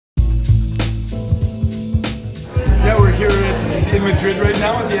in Madrid right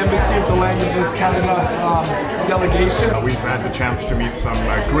now at the Embassy of the Languages Canada delegation. We've had the chance to meet some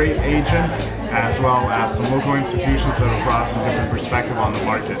great agents as well as some local institutions that have brought us a different perspective on the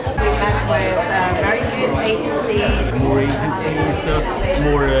market. We met with very good agencies. More agencies,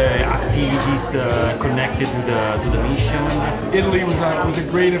 more activities connected to the mission. Italy was a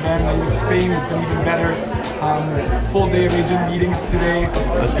great event. Spain has been even better. Full day of agent meetings today.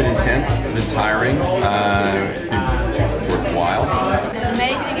 It's been intense, it's been tiring, it's been worthwhile. It's an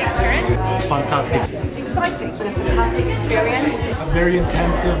amazing experience. Fantastic. Exciting, a fantastic experience. Very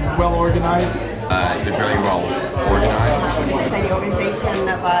intensive, well organized. It's been very well organized. The organization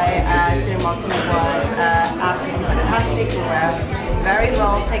by StudentMarketing was absolutely fantastic. We were very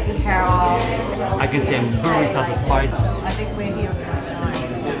well taken care of. I can say I'm very satisfied. I think we're here for a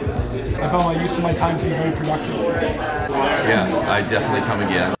time. I found my use of my time to be very productive. Yeah, I definitely come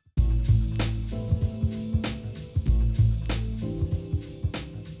again.